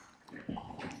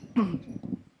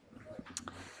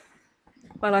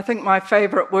Well, I think my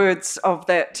favourite words of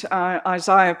that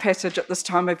Isaiah passage at this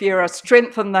time of year are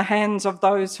strengthen the hands of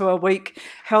those who are weak,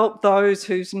 help those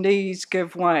whose knees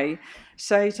give way.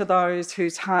 Say to those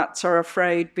whose hearts are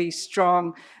afraid, be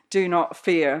strong, do not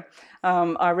fear.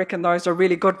 I reckon those are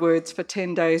really good words for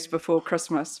 10 days before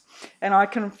Christmas. And I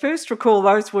can first recall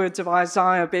those words of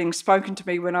Isaiah being spoken to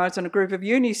me when I was in a group of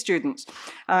uni students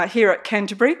here at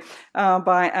Canterbury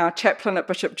by our chaplain at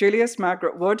Bishop Julius,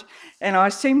 Margaret Wood. And I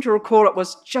seem to recall it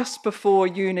was just before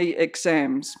uni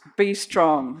exams. Be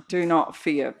strong, do not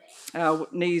fear. Our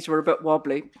knees were a bit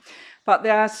wobbly. But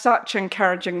there are such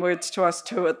encouraging words to us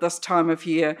too at this time of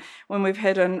year when we've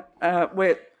had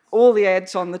where all the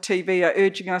ads on the TV are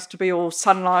urging us to be all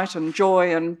sunlight and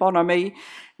joy and bonhomie,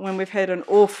 when we've had an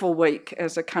awful week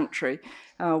as a country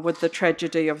with the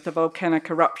tragedy of the volcanic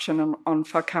eruption on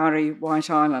Whakaari, White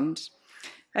Island.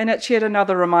 And it's yet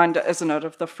another reminder, isn't it,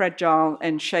 of the fragile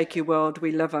and shaky world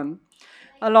we live in,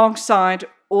 alongside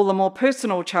all the more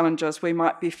personal challenges we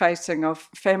might be facing of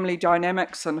family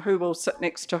dynamics and who will sit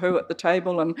next to who at the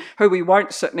table and who we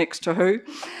won't sit next to who,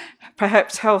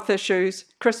 perhaps health issues,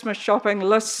 Christmas shopping,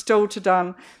 lists still to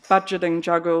done, budgeting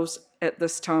juggles at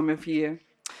this time of year.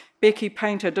 Becky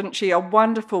painted, didn't she, a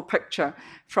wonderful picture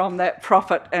from that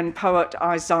prophet and poet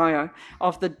Isaiah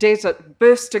of the desert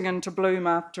bursting into bloom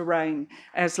after rain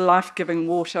as life-giving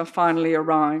water finally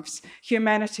arrives,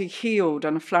 humanity healed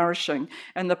and flourishing,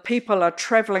 and the people are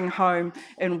travelling home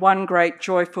in one great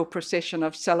joyful procession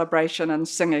of celebration and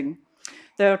singing.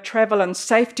 They'll travel in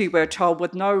safety, we're told,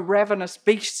 with no ravenous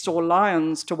beasts or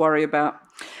lions to worry about.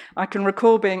 I can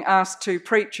recall being asked to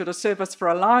preach at a service for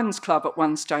a Lions Club at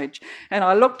one stage, and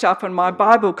I looked up in my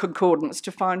Bible concordance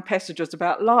to find passages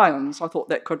about lions. I thought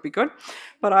that could be good,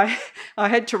 but I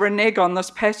had to renege on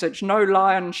this passage, no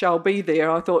lion shall be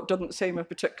there. I thought didn't seem a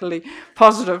particularly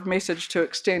positive message to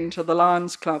extend to the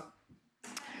Lions Club.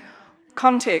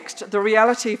 Context, the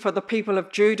reality for the people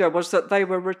of Judah was that they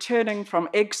were returning from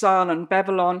exile in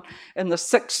Babylon in the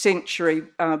 6th century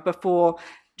before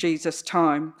Jesus'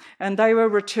 time. And they were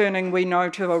returning, we know,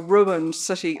 to a ruined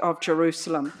city of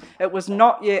Jerusalem. It was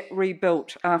not yet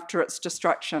rebuilt after its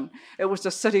destruction. It was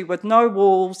a city with no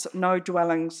walls, no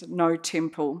dwellings, no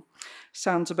temple.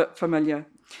 Sounds a bit familiar.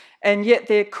 And yet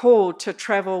they're called to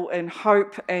travel in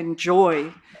hope and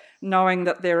joy, knowing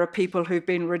that there are people who've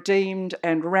been redeemed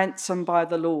and ransomed by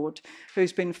the Lord,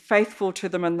 who's been faithful to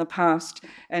them in the past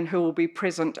and who will be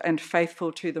present and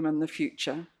faithful to them in the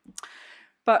future.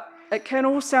 But it can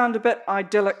all sound a bit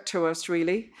idyllic to us,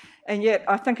 really, and yet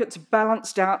I think it's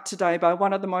balanced out today by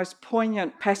one of the most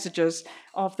poignant passages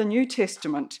of the New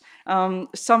Testament.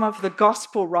 Some of the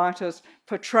gospel writers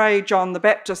portray John the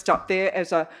Baptist up there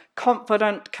as a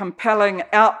confident, compelling,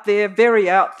 out there, very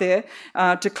out there,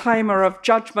 declaimer of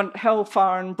judgment,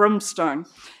 hellfire and brimstone.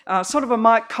 Sort of a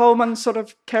Mike Coleman sort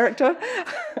of character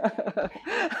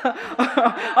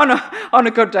on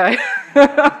a good day.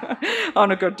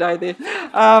 On a good day there.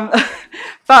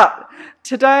 But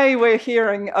today we're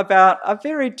hearing about a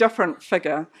very different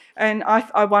figure, and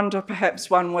I wonder perhaps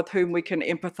one with whom we can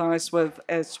empathise with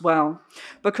as well,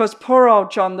 because poor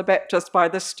old John the Baptist by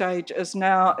this stage is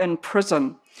now in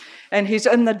prison, and he's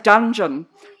in the dungeon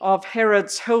of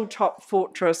Herod's hilltop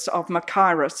fortress of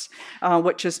Machaerus,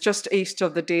 which is just east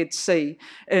of the Dead Sea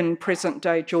in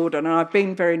present-day Jordan. And I've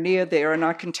been very near there, and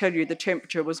I can tell you the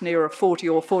temperature was nearer 40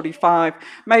 or 45.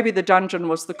 Maybe the dungeon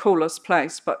was the coolest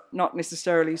place, but not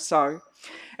necessarily so.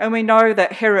 And we know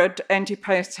that Herod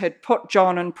Antipas had put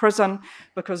John in prison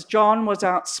because John was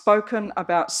outspoken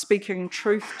about speaking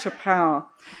truth to power.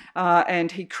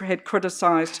 And he had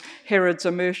criticised Herod's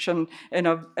immersion in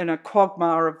a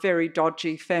quagmire of very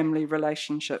dodgy family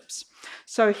relationships.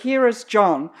 So here is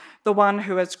John, the one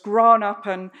who has grown up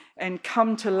in and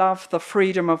come to love the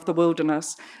freedom of the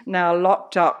wilderness, now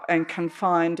locked up and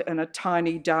confined in a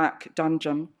tiny, dark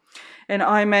dungeon. And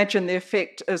I imagine the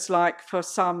effect is like for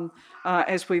some,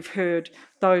 as we've heard,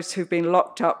 those who've been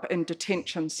locked up in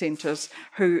detention centres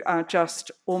who are just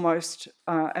almost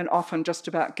and often just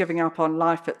about giving up on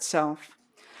life itself.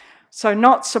 So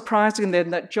not surprising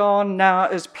then that John now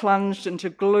is plunged into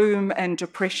gloom and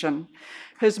depression.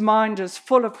 His mind is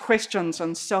full of questions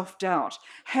and self-doubt.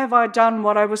 Have I done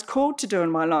what I was called to do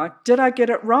in my life? Did I get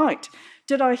it right?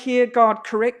 Did I hear God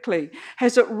correctly?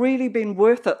 Has it really been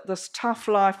worth it, this tough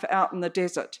life out in the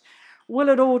desert? Will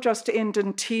it all just end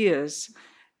in tears?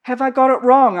 Have I got it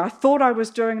wrong? I thought I was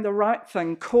doing the right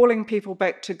thing, calling people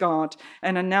back to God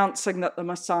and announcing that the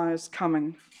Messiah is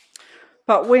coming.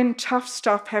 But when tough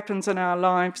stuff happens in our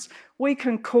lives, we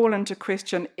can call into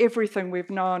question everything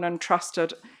we've known and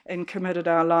trusted and committed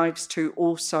our lives to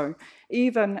also,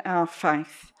 even our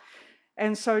faith.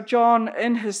 And so John,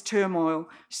 in his turmoil,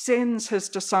 sends his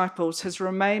disciples, his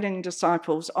remaining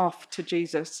disciples, off to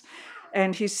Jesus.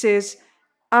 And he says,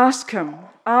 ask him,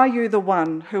 are you the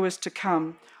one who is to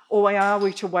come, or are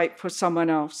we to wait for someone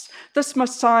else? This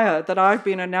Messiah that I've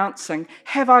been announcing,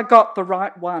 have I got the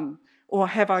right one, or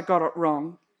have I got it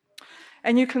wrong?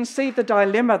 And you can see the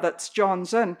dilemma that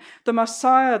John's in. The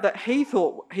Messiah that he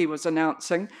thought he was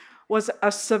announcing was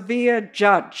a severe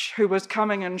judge who was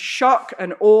coming in shock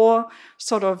and awe,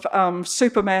 sort of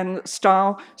Superman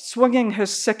style, swinging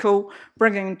his sickle,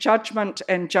 bringing judgment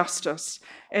and justice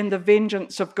and the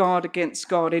vengeance of God against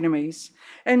God's enemies.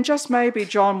 And just maybe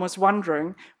John was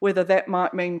wondering whether that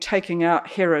might mean taking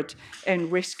out Herod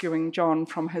and rescuing John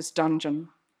from his dungeon.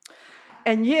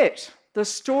 And yet, the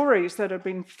stories that have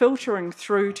been filtering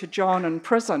through to John in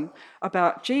prison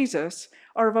about Jesus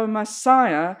are of a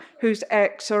Messiah whose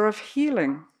acts are of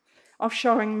healing, of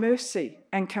showing mercy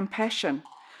and compassion,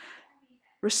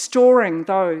 restoring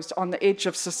those on the edge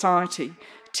of society,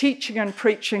 teaching and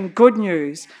preaching good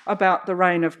news about the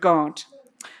reign of God.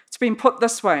 It's been put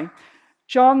this way: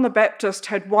 John the Baptist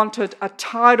had wanted a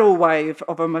tidal wave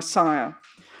of a Messiah,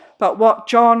 but what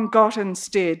John got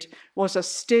instead was a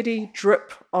steady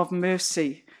drip of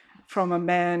mercy from a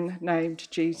man named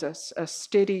Jesus, a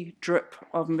steady drip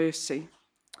of mercy.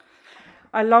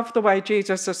 I love the way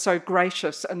Jesus is so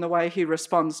gracious in the way he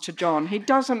responds to John. He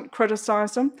doesn't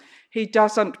criticize him. He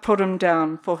doesn't put him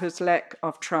down for his lack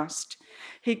of trust.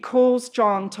 He calls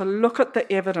John to look at the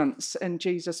evidence in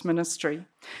Jesus' ministry,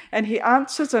 and he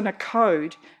answers in a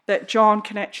code that John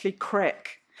can actually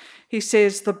crack. He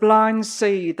says, the blind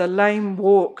see, the lame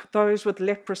walk, those with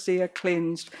leprosy are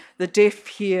cleansed, the deaf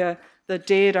hear, the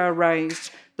dead are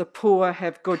raised, the poor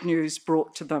have good news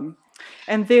brought to them.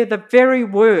 And they're the very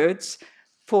words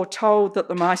foretold that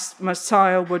the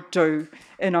Messiah would do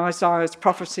in Isaiah's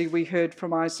prophecy we heard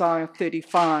from Isaiah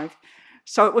 35.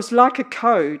 So it was like a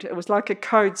code. It was like a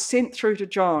code sent through to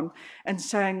John and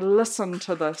saying, listen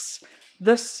to this.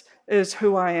 This is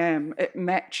who I am. It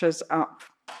matches up.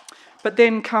 But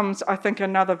then comes, I think,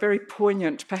 another very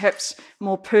poignant, perhaps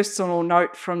more personal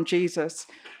note from Jesus.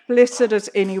 Blessed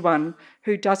is anyone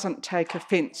who doesn't take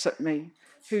offence at me,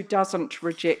 who doesn't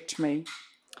reject me.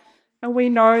 And we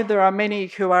know there are many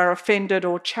who are offended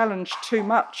or challenged too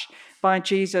much by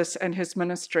Jesus and his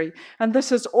ministry. And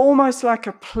this is almost like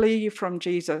a plea from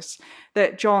Jesus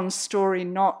that John's story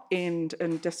not end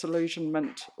in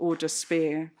disillusionment or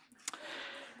despair.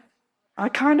 I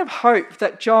kind of hope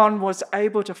that John was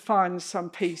able to find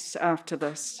some peace after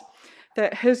this,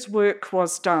 that his work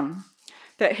was done,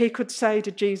 that he could say to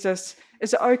Jesus,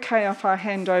 is it okay if I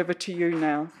hand over to you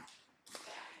now?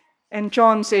 And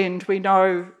John's end, we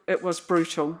know it was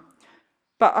brutal,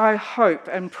 but I hope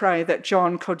and pray that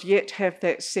John could yet have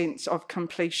that sense of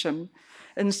completion.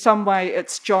 In some way,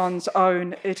 it's John's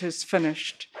own, it is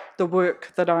finished, the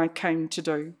work that I came to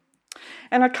do.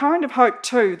 And I kind of hope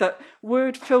too that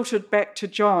word filtered back to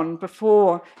John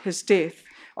before his death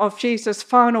of Jesus'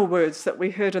 final words that we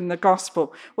heard in the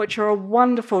gospel, which are a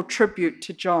wonderful tribute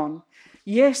to John.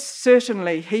 Yes,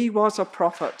 certainly he was a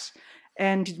prophet,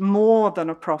 and more than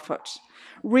a prophet,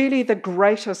 really the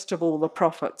greatest of all the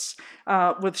prophets,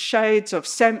 with shades of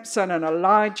Samson and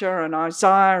Elijah and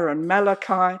Isaiah and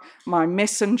Malachi, my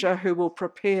messenger who will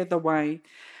prepare the way.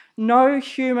 No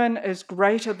human is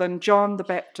greater than John the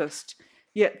Baptist,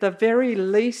 yet the very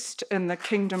least in the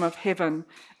kingdom of heaven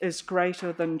is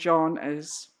greater than John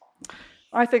is.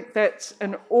 I think that's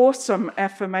an awesome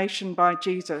affirmation by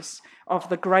Jesus of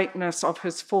the greatness of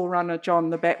his forerunner, John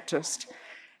the Baptist.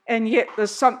 And yet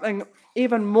there's something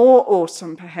even more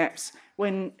awesome, perhaps,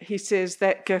 when he says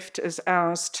that gift is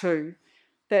ours too.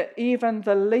 That even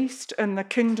the least in the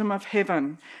kingdom of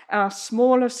heaven, our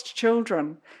smallest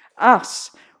children,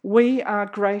 us, we are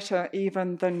greater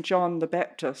even than John the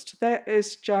Baptist. That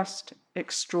is just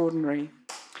extraordinary.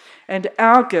 And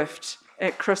our gift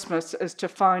at Christmas is to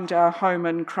find our home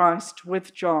in Christ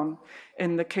with John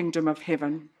in the kingdom of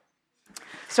heaven.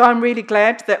 So I'm really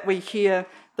glad that we hear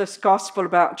this gospel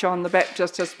about John the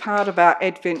Baptist as part of our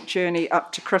Advent journey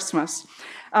up to Christmas.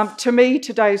 To me,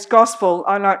 today's gospel,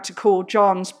 I like to call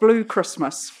John's Blue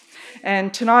Christmas.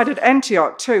 And tonight at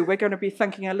Antioch too, we're going to be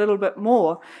thinking a little bit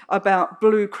more about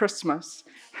Blue Christmas,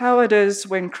 how it is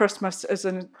when Christmas is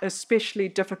an especially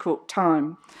difficult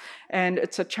time. And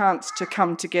it's a chance to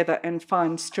come together and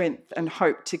find strength and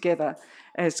hope together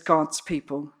as God's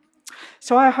people.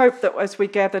 So I hope that as we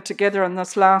gather together in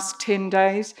this last 10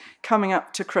 days coming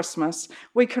up to Christmas,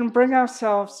 we can bring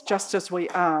ourselves just as we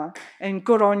are, and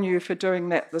good on you for doing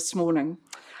that this morning.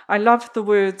 I love the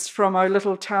words from O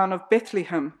little town of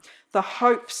Bethlehem. The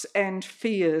hopes and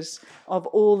fears of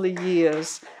all the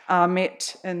years are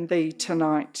met in thee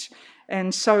tonight.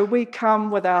 And so we come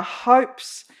with our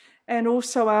hopes and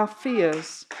also our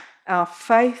fears, our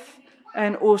faith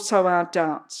and also our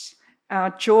doubts, our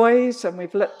joys, and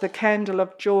we've lit the candle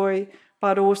of joy,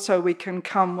 but also we can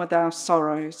come with our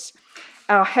sorrows,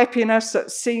 our happiness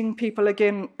at seeing people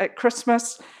again at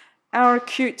Christmas, our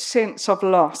acute sense of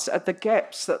loss at the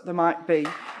gaps that there might be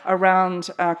around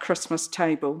our Christmas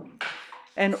table.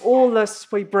 And all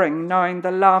this we bring, knowing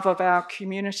the love of our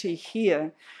community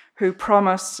here,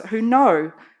 who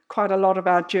know quite a lot of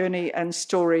our journey and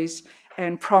stories,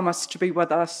 and promise to be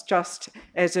with us just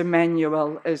as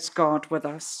Emmanuel is God with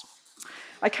us.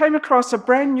 I came across a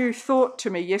brand new thought to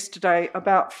me yesterday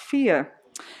about fear,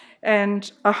 and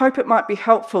I hope it might be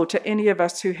helpful to any of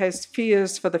us who has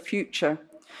fears for the future,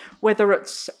 whether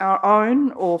it's our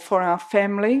own or for our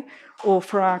family or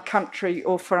for our country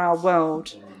or for our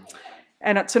world.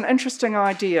 And it's an interesting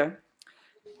idea.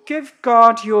 Give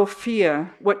God your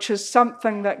fear, which is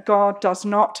something that God does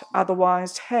not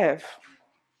otherwise have.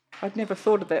 I'd never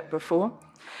thought of that before.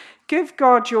 Give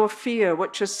God your fear,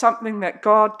 which is something that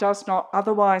God does not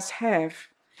otherwise have.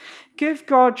 Give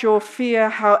God your fear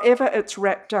however it's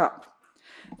wrapped up.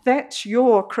 That's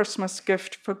your Christmas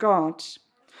gift for God.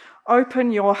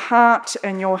 Open your heart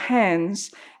and your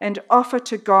hands and offer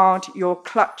to God your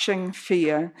clutching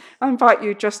fear. I invite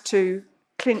you just to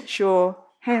clench your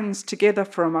hands together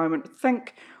for a moment.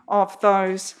 Think of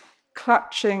those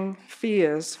clutching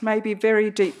fears, maybe very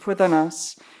deep within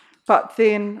us, but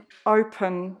then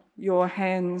open your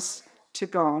hands to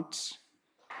God.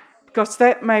 Because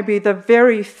that may be the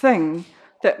very thing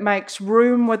that makes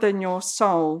room within your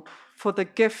soul for the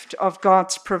gift of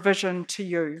God's provision to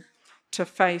you to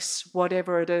face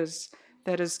whatever it is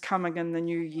that is coming in the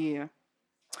new year.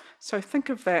 So think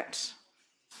of that.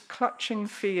 Clutching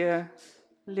fear,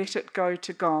 let it go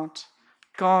to God.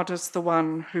 God is the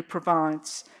one who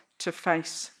provides to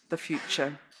face the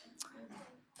future.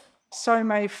 So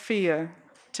may fear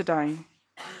today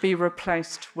be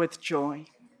replaced with joy.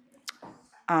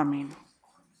 Amen.